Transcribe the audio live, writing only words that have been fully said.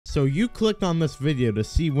So you clicked on this video to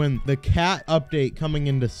see when the cat update coming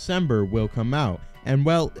in December will come out. And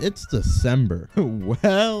well, it's December.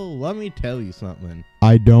 Well, let me tell you something.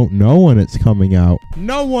 I don't know when it's coming out.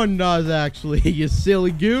 No one does, actually, you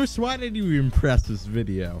silly goose. Why did you even press this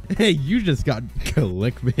video? Hey, you just got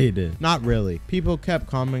clickbaited. Not really. People kept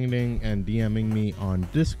commenting and DMing me on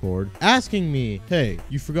Discord, asking me, hey,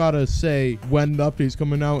 you forgot to say when the update's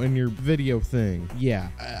coming out in your video thing. Yeah,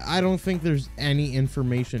 I don't think there's any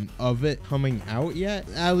information of it coming out yet,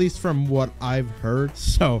 at least from what I've heard.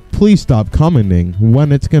 So please stop commenting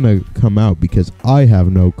when it's gonna come out, because I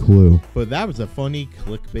have no clue. But that was a funny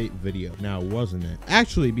clickbait video, now wasn't it?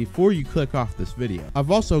 Actually, before you click off this video,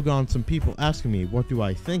 I've also gotten some people asking me what do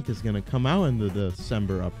I think is gonna come out in the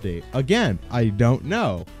December update. Again, I don't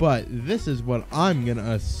know, but this is what I'm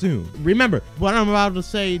gonna assume. Remember, what I'm about to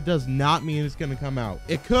say does not mean it's gonna come out.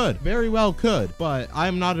 It could, very well could, but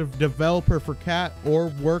I'm not a developer for cat or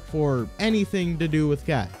work for anything to do with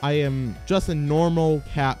cat. I am just a normal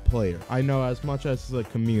cat player. I know as much as the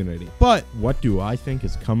community. But what do I think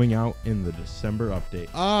is coming out in the December update?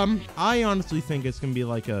 I honestly think it's gonna be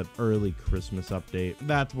like an early Christmas update.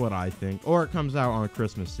 That's what I think. Or it comes out on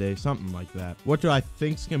Christmas Day, something like that. What do I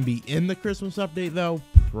think's gonna be in the Christmas update though?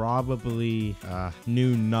 Probably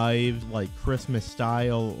new knives, like Christmas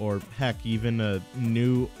style, or heck, even a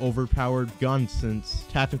new overpowered gun, since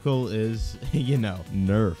tactical is, you know,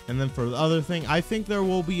 nerfed. And then for the other thing, I think there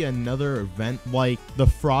will be another event like the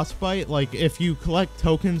Frostbite. Like if you collect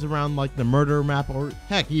tokens around like the murder map, or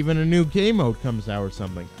heck, even a new game mode comes out or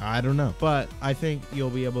something. I don't know. But I think you'll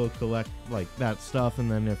be able to collect like that stuff, and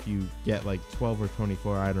then if you get like 12 or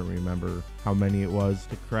 24, I don't remember how many it was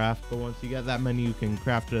to craft, but once you get that many, you can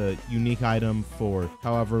craft a unique item for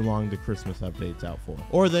however long the Christmas update's out for.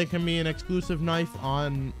 Or they can be an exclusive knife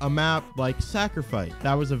on a map like Sacrifice.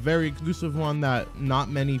 That was a very exclusive one that not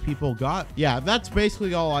many people got. Yeah, that's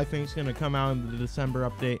basically all I think is going to come out in the December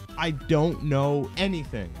update. I don't know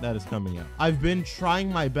anything that is coming out. I've been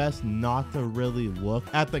trying my best not to really look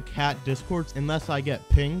at the cat discords unless I get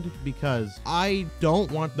pinged, because I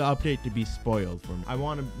don't want the update to be spoiled for me. I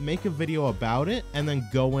want to make a video about it and then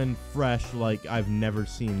go in fresh like I've never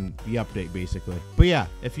seen the update, basically. But yeah,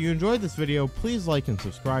 if you enjoyed this video, please like and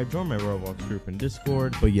subscribe, join my Roblox group and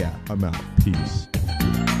Discord. But yeah, I'm out. Peace.